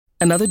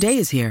Another day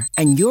is here,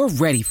 and you're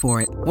ready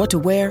for it. What to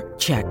wear?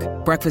 Check.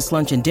 Breakfast,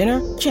 lunch, and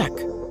dinner? Check.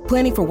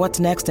 Planning for what's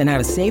next and how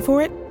to save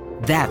for it?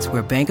 That's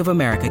where Bank of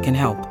America can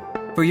help.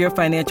 For your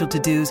financial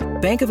to-dos,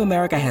 Bank of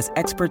America has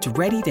experts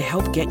ready to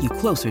help get you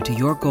closer to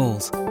your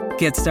goals.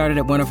 Get started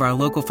at one of our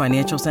local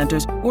financial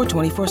centers or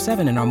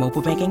 24/7 in our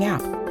mobile banking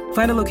app.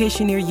 Find a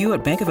location near you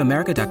at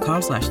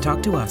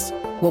bankofamerica.com/talktous.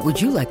 What would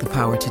you like the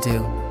power to do?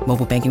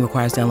 Mobile banking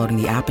requires downloading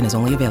the app and is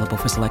only available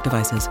for select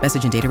devices.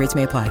 Message and data rates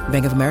may apply.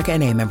 Bank of America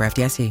N.A., member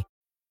FDIC.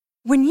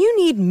 When you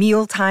need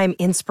mealtime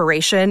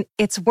inspiration,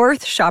 it's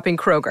worth shopping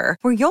Kroger,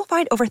 where you'll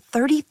find over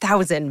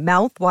 30,000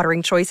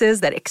 mouth-watering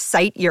choices that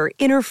excite your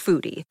inner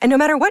foodie. And no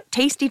matter what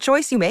tasty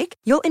choice you make,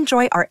 you'll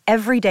enjoy our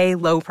everyday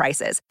low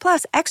prices,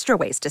 plus extra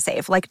ways to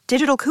save, like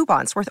digital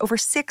coupons worth over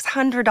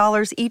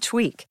 $600 each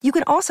week. You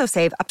can also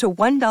save up to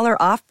 $1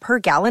 off per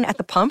gallon at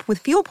the pump with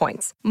fuel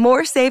points.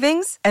 More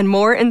savings and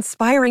more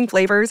inspiring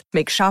flavors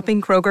make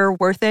shopping Kroger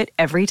worth it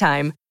every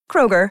time.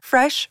 Kroger,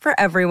 fresh for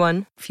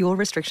everyone. Fuel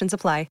restrictions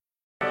apply.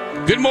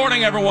 Good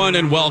morning, everyone,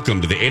 and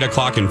welcome to the 8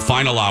 o'clock and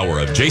final hour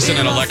of Jason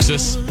and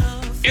Alexis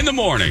in the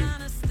morning.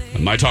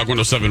 On My Talk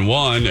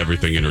 107.1,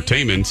 everything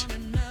entertainment,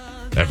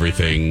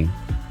 everything.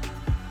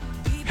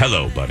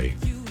 Hello, buddy.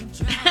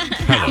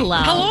 Hello.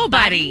 Hello,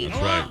 buddy.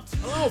 That's right.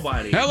 Hello,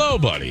 buddy. Hello,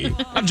 buddy.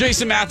 I'm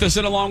Jason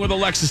Matheson, along with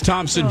Alexis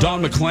Thompson,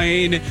 Dawn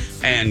McClain,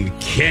 and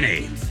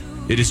Kenny.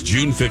 It is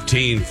June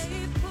 15th,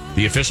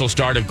 the official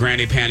start of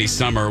Granny Panty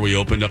Summer. We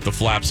opened up the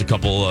flaps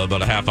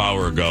about a half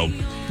hour ago.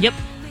 Yep.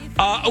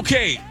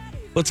 Okay.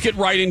 Let's get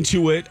right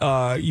into it.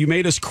 You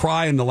made us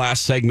cry in the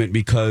last segment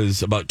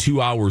because about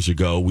 2 hours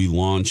ago, we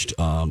launched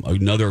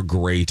another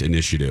great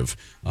initiative.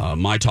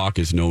 My Talk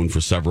is known for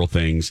several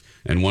things,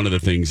 and one of the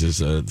things is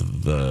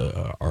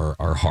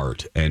our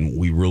heart. And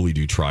we really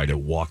do try to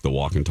walk the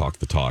walk and talk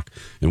the talk.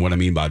 And what I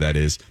mean by that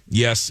is,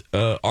 yes,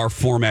 our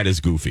format is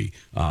goofy.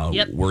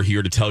 Yep. We're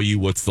here to tell you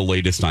what's the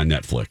latest on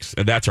Netflix,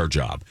 and that's our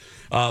job.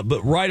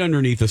 But right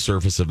underneath the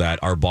surface of that,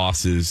 our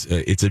bosses,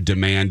 it's a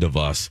demand of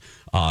us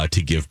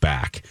to give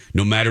back,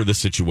 no matter the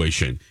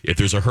situation. If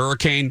there's a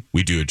hurricane,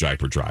 we do a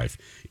diaper drive.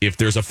 If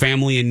there's a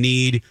family in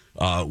need,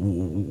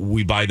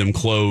 we buy them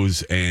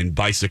clothes and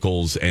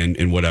bicycles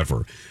and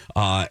whatever.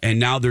 And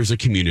now there's a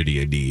community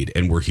in need,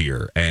 and we're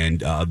here. And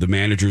the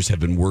managers have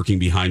been working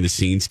behind the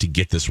scenes to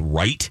get this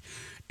right.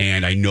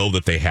 And I know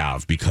that they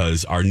have,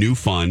 because our new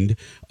fund,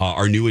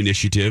 our new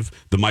initiative,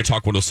 the My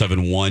Talk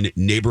 107.1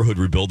 Neighborhood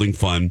Rebuilding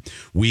Fund,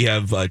 we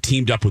have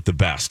teamed up with the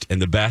best.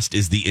 And the best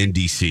is the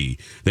NDC,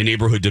 the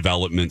Neighborhood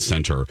Development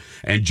Center.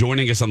 And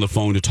joining us on the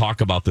phone to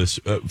talk about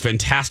this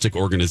fantastic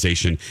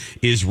organization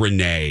is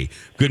Renee.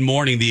 Good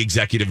morning, the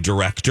executive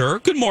director.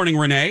 Good morning,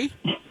 Renee.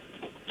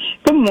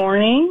 Good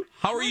morning.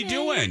 How are you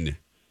doing?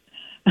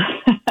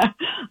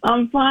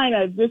 I'm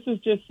fine. This is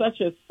just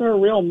such a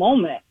surreal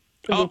moment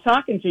to be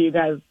talking to you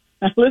guys.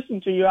 I listen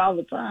to you all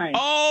the time.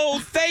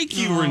 Oh, thank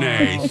you,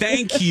 Renee.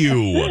 Thank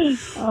you.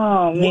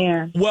 Oh,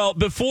 man. Well,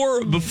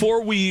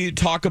 before we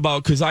talk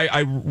about, because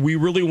we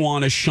really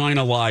want to shine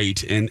a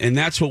light, and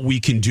that's what we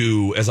can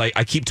do. As I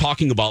keep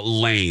talking about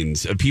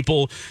lanes,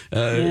 people,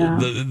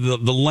 the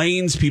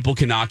lanes people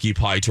can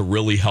occupy to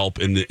really help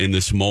in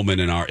this moment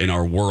in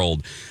our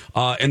world.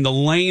 And the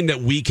lane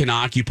that we can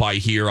occupy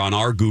here on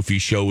our goofy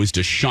show is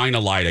to shine a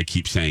light. I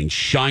keep saying,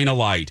 shine a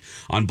light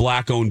on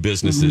Black-owned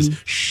businesses,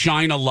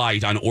 shine a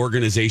light on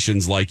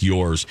organizations like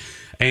yours.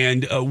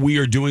 And we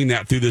are doing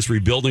that through this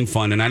rebuilding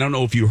fund. And I don't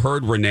know if you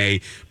heard,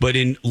 Renee, but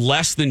in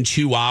less than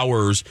 2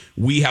 hours,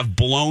 we have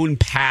blown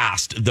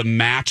past the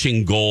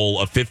matching goal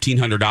of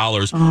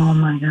 $1,500. Oh,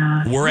 my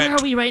God. Where are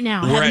we right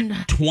now? We're at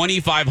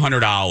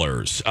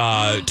 $2,500.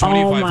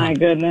 Oh, my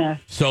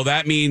goodness. So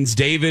that means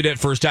David at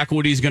First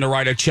Equity is going to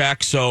write a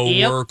check. So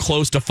we're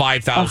close to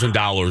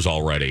 $5,000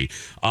 already.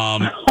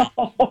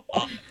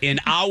 In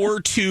hour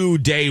 2,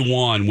 day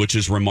 1, which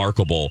is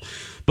remarkable.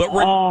 But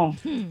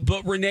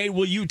Renee,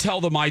 will you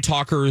tell the My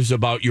Talkers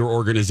about your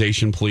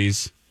organization,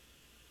 please?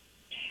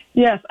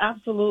 Yes,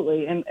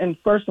 absolutely. And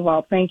first of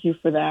all, thank you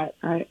for that.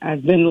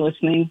 I've been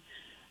listening.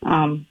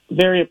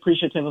 Very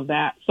appreciative of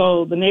that.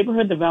 So the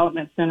Neighborhood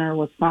Development Center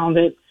was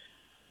founded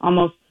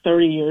almost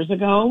 30 years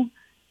ago.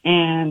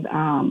 And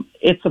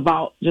it's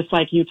about, just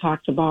like you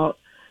talked about,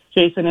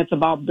 Jason, it's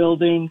about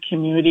building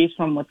communities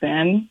from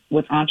within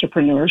with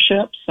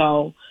entrepreneurship.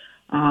 So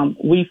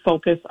we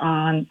focus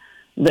on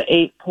the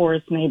 8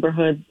 poorest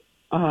neighborhoods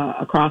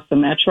across the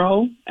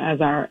metro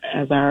as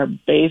our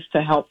base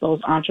to help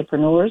those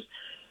entrepreneurs.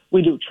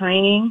 We do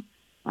training.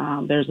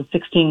 There's a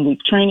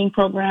 16-week training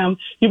program.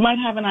 You might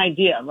have an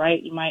idea,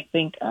 right? You might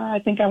think, I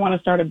think I want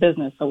to start a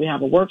business. So we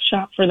have a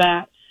workshop for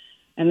that.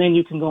 And then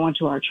you can go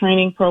into our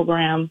training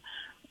program,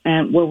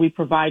 and where we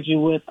provide you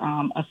with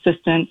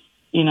assistance,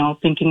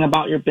 thinking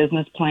about your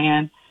business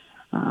plan.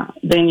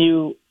 Then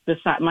you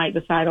might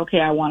decide, okay,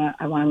 I want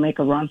to make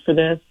a run for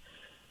this.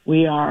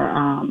 We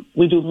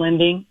do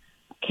lending,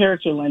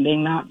 character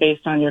lending, not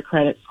based on your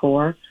credit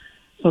score.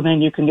 So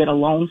then you can get a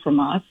loan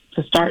from us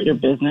to start your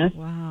business.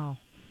 Wow.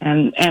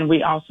 And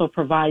we also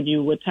provide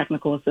you with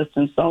technical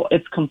assistance. So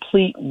it's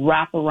complete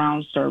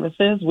wraparound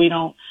services. We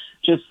don't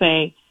just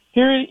say,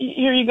 here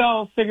you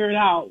go, figure it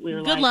out.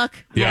 We're Good luck.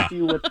 Help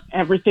you with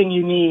everything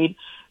you need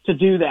to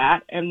do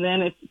that. And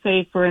then if,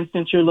 say, for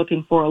instance, you're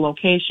looking for a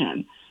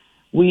location,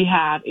 we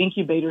have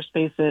incubator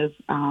spaces,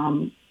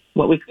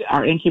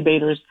 our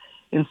incubators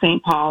in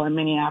St. Paul and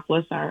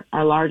Minneapolis, our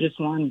largest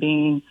one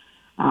being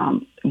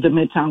the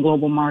Midtown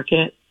Global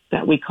Market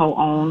that we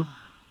co-own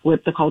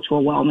with the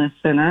Cultural Wellness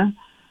Center.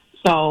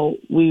 So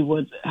we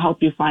would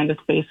help you find a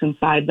space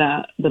inside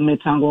the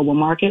Midtown Global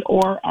Market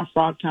or our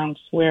Frogtown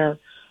Square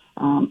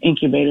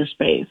incubator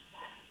space.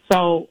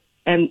 So,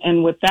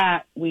 and with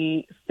that,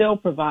 we still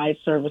provide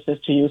services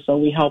to you. So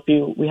we help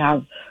you. We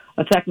have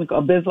a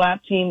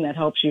BizLab team that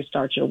helps you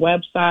start your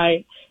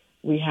website.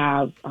 We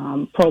have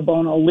pro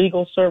bono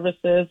legal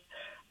services.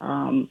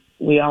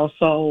 We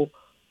also,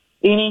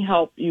 any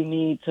help you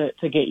need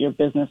to get your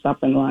business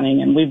up and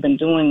running. And we've been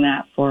doing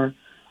that for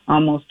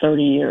almost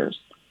 30 years.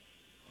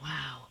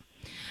 Wow.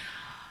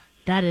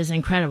 That is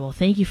incredible.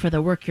 Thank you for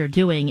the work you're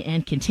doing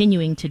and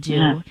continuing to do.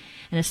 Yeah.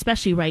 And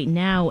especially right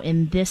now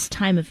in this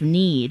time of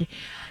need,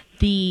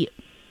 the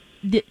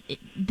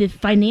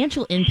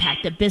financial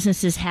impact that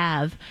businesses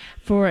have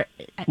for,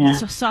 I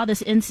saw this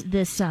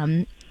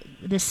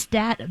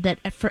stat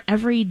that for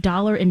every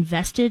dollar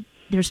invested,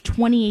 there's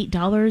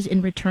 $28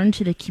 in return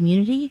to the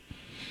community.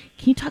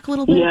 Can you talk a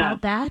little bit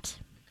about that?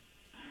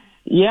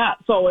 Yeah.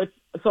 So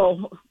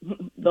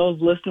those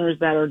listeners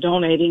that are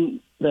donating,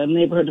 the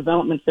Neighborhood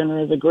Development Center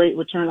is a great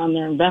return on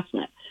their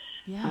investment.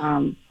 Yeah.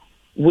 And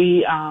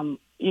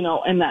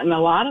a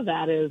lot of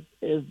that is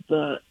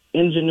the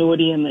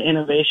ingenuity and the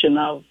innovation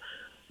of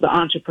the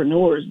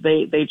entrepreneurs.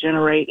 They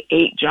generate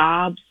 8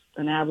 jobs,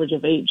 an average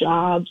of 8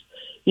 jobs.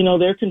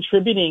 They're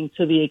contributing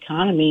to the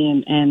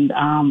economy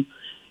and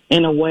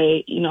in a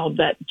way,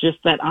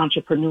 that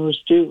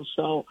entrepreneurs do.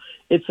 So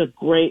it's a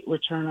great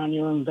return on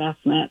your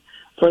investment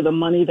for the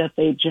money that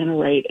they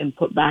generate and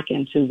put back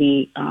into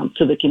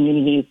to the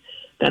communities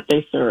that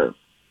they serve.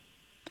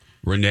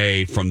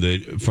 Renee from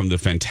the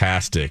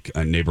fantastic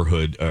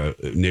neighborhood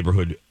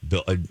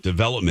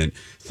development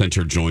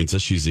center joins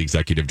us. She's the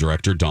executive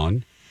director.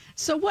 Dawn.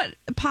 So, what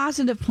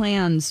positive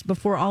plans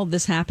before all of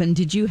this happened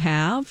did you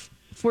have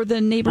for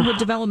the neighborhood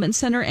development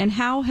center, and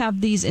how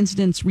have these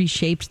incidents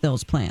reshaped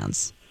those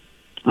plans?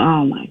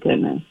 Oh my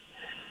goodness!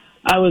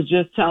 I was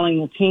just telling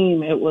the team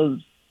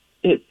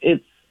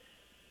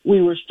we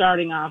were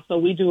starting off, so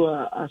we do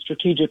a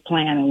strategic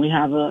plan, and we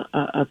have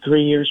a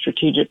 3-year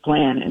strategic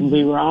plan, and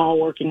we were all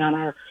working on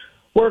our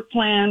work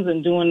plans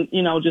and doing,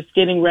 just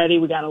getting ready.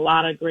 We got a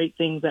lot of great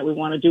things that we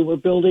want to do. We're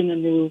building a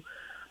new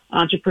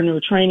entrepreneur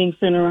training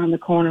center on the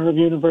corner of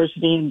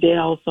University and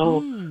Dale,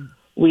 so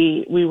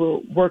we were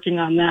working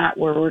on that,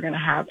 where we're going to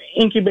have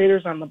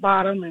incubators on the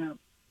bottom and a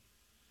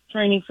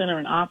training center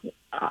and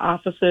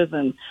offices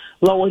and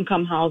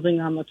low-income housing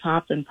on the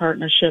top in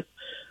partnership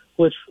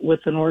with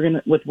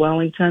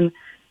Wellington.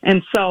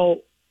 And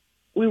so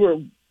we were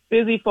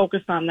busy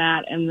focused on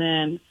that. And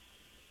then,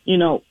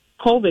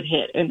 COVID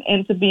hit.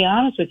 And to be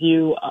honest with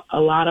you, a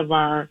lot of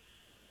our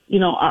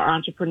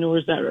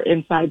entrepreneurs that are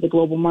inside the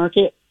global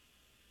market,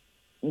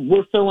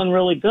 we're feeling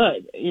really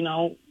good,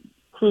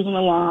 cruising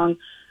along.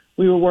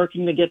 We were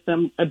working to get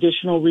them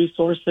additional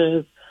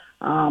resources,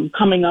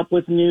 coming up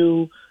with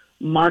new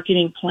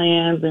marketing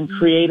plans and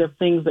creative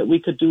things that we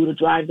could do to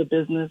drive the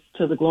business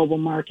to the global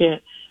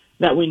market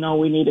that we know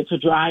we needed to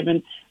drive.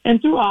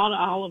 And through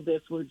all of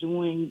this, we're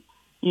doing,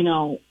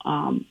 we're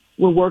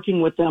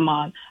working with them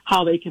on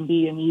how they can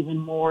be an even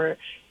more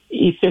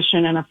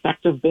efficient and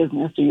effective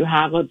business. Do you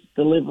have a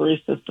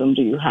delivery system?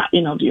 Do you have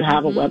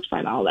a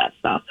website? All that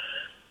stuff.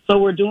 So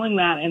we're doing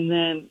that. And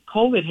then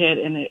COVID hit,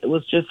 and it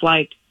was just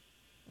like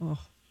the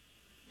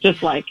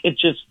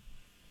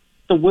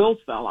wheels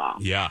fell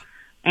off. Yeah.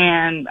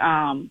 And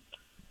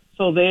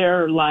so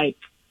they're like,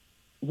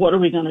 what are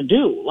we going to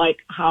do? Like,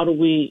 how do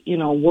we,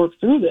 work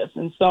through this?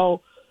 And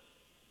so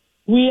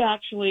we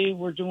actually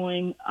were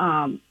doing,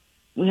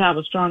 we have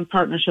a strong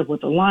partnership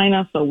with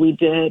Alina. So we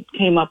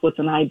came up with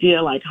an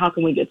idea, like, how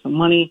can we get some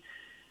money?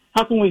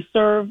 How can we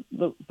serve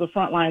the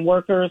frontline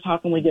workers? How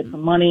can we get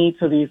some money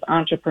to these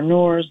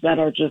entrepreneurs that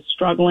are just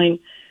struggling?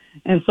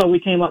 And so we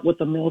came up with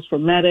the Meals for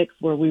Medics,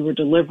 where we were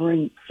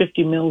delivering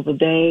 50 meals a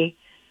day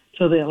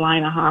to the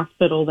Alina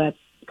Hospital that's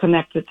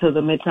connected to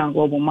the Midtown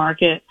Global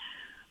Market.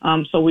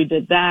 So we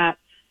did that,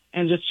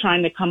 and just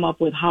trying to come up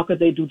with how could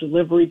they do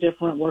delivery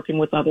different, working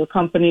with other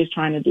companies,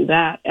 trying to do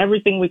that,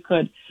 everything we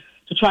could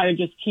to try to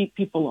just keep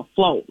people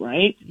afloat,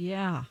 right?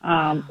 Yeah.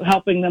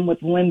 Helping them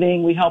with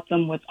lending. We helped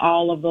them with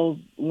all of those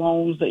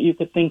loans that you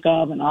could think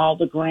of and all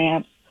the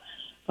grants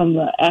from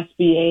the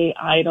SBA,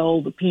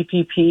 EIDL, the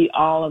PPP,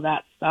 all of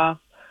that stuff.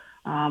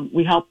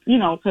 We helped,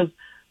 because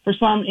for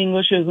some,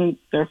 English isn't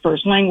their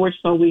first language,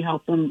 so we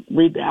help them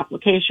read the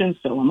applications,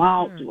 fill them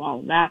out, do all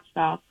of that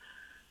stuff.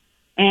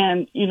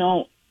 And,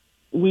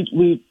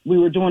 we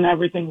were doing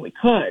everything we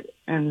could.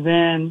 And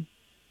then,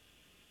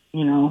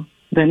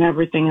 then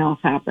everything else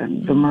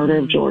happened. The murder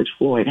of George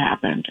Floyd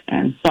happened.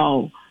 And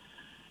so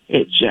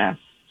it just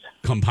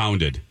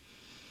compounded.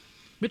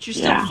 But you're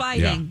still Yeah.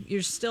 fighting. Yeah.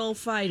 You're still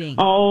fighting.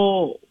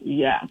 Oh,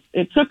 yes.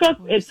 It took a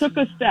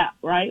step,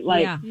 right?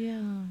 Like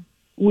Yeah.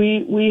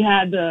 we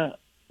had to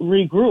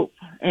regroup,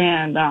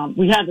 and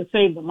we had to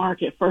save the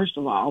market first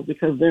of all,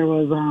 because there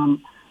was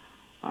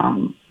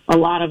a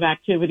lot of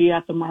activity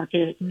at the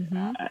market,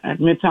 at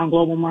Midtown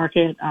Global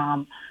Market,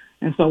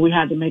 and so we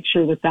had to make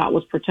sure that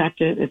was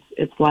protected.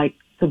 It's like,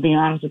 to be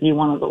honest with you,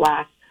 one of the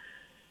last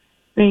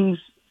things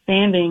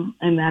standing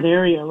in that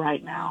area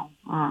right now,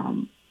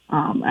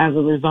 as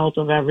a result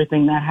of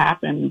everything that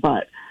happened.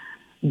 But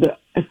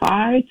if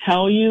I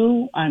tell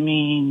you, I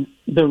mean,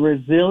 the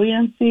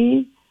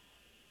resiliency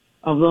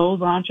of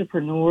those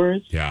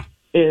entrepreneurs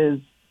is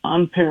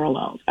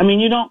unparalleled. I mean,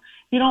 you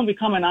don't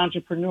become an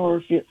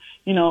entrepreneur if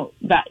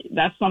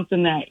that's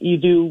something that you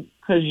do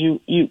because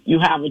you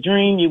have a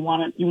dream, you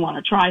want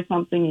to try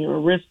something, you're a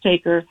risk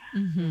taker.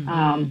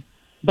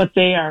 But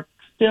they are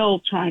still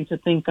trying to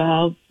think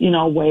of,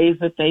 ways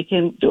that they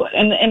can do it.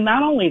 And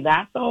not only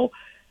that though,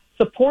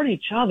 support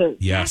each other.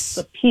 Yes.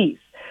 That's the piece.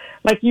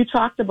 Like you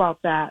talked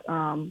about that,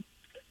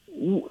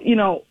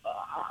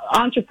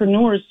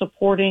 entrepreneurs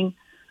supporting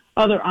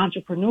other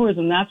entrepreneurs.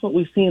 And that's what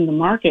we see in the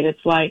market.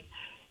 It's like,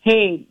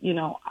 hey,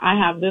 I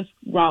have this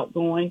route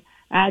going,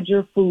 add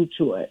your food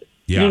to it.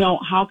 Yeah.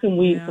 How can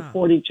we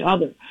support each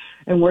other?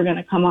 And we're going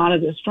to come out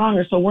of this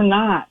stronger. So we're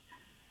not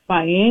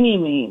by any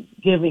means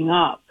giving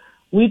up.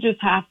 We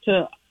just have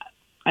to,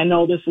 I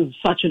know this is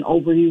such an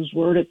overused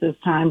word at this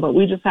time, but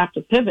we just have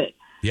to pivot.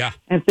 Yeah.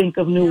 And think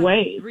of new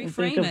ways. Reframe and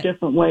think of it.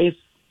 different ways.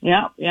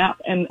 Yeah.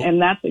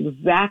 And that's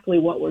exactly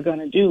what we're going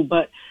to do.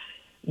 But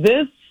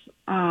this,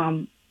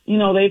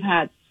 they've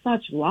had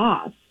such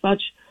loss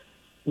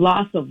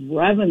of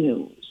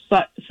revenue,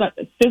 such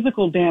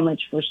physical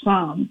damage for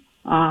some,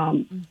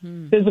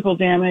 physical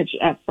damage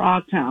at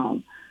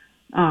Frogtown,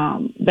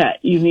 that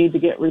you need to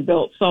get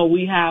rebuilt. So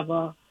we have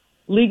a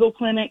legal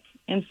clinic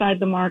inside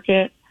the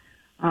market,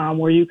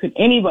 where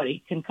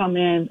anybody can come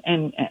in,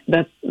 and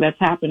that's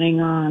happening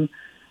on,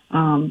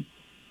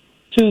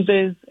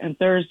 Tuesdays and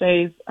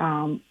Thursdays,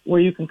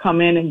 where you can come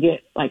in and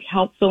get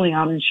help filling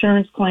out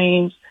insurance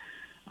claims,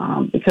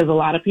 because a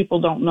lot of people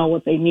don't know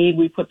what they need.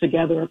 We put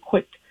together a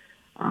quick,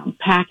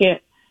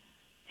 packet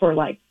for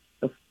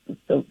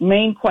the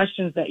main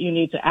questions that you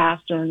need to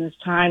ask during this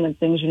time, and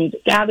things you need to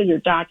gather your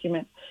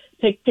documents,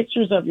 take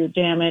pictures of your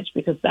damage,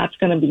 because that's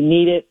going to be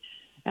needed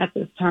at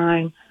this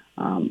time.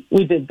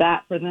 We did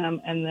that for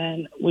them, and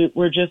then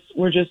we're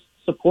just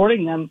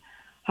supporting them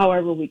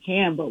however we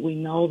can, but we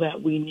know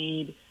that we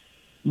need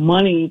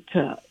money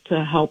to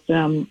help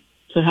them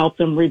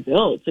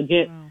rebuild, to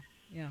get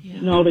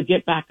to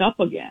get back up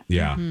again.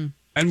 Yeah.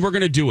 And we're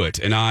going to do it.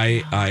 And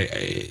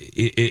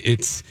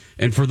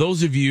and for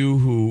those of you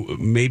who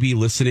may be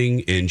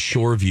listening in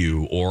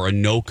Shoreview or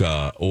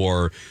Anoka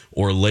or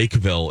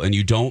Lakeville, and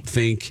you don't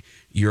think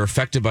you're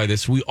affected by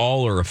this, we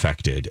all are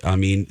affected. I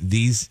mean,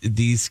 the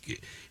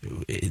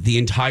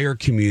entire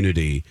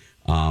community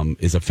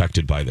is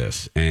affected by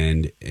this,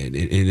 and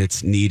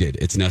it's needed.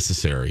 It's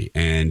necessary.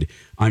 And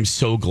I'm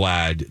so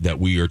glad that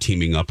we are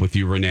teaming up with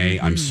you, Renee.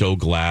 I'm so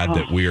glad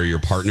that we are your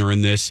partner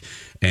in this.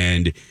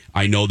 And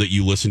I know that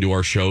you listen to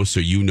our show,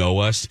 so you know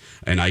us,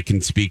 and I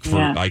can speak for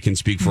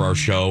our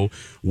show.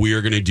 We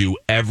are going to do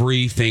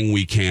everything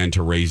we can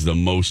to raise the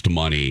most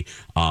money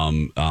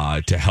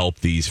to help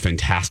these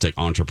fantastic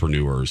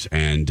entrepreneurs.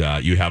 And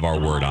you have our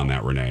word on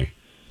that, Renee.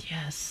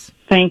 Yes.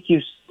 Thank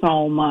you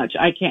so much.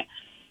 I can't.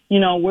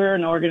 We're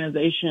an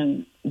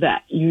organization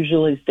that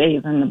usually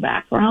stays in the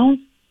background,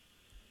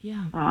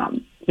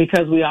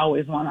 because we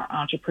always want our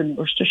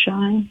entrepreneurs to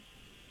shine.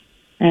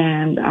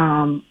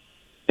 And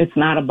it's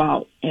not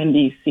about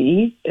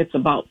NDC; it's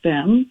about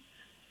them.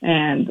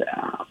 And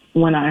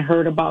when I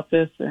heard about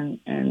this,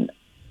 and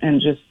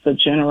just the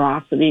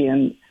generosity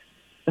and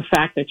the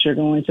fact that you're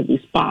going to be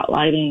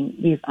spotlighting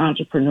these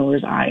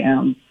entrepreneurs, I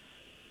am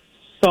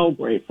so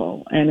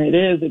grateful. And it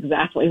is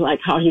exactly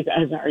like how you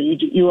guys are.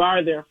 You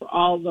are there for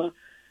all the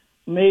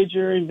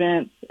major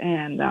events,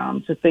 and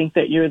to think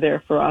that you're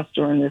there for us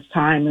during this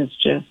time is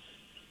just.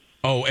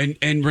 Oh,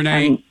 and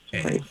Renee,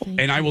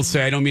 and I will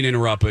say, I don't mean to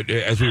interrupt, but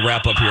as we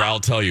wrap up here, I'll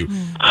tell you,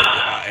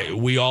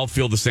 we all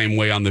feel the same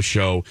way on the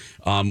show.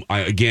 I'll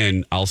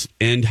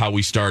end how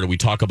we started. We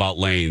talk about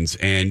lanes,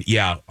 and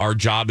our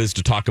job is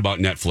to talk about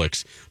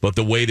Netflix, but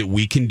the way that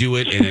we can do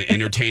it in an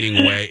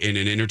entertaining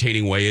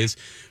way is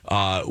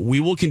we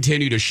will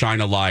continue to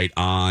shine a light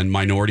on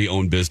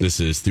minority-owned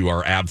businesses through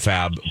our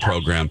AbFab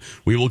program.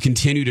 We will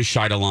continue to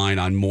shine a light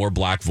on more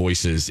Black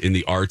voices in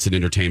the arts and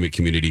entertainment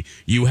community.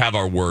 You have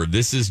our word.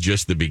 This is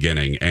just the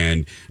beginning,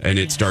 and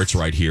it starts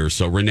right here.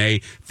 So,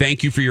 Renee,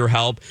 thank you for your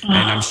help, and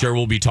I'm sure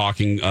we'll be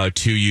talking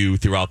to you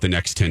throughout the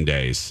next 10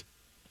 days.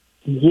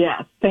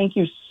 Yes, thank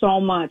you so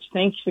much.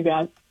 Thank you,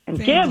 guys. And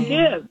give.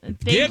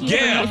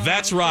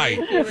 That's right.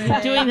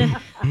 Doing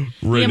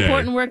the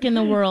important work in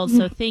the world.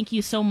 So thank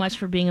you so much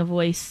for being a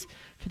voice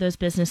for those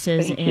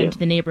businesses Thank and you.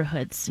 the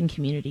neighborhoods and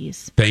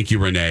communities. Thank you,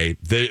 Renee.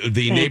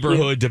 The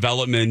Neighborhood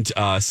Development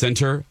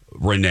Center,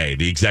 Renee,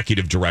 the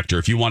executive director.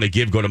 If you want to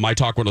give, go to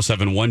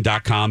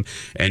mytalk1071.com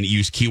and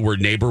use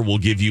keyword neighbor. We'll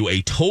give you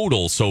a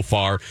total so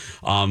far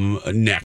next.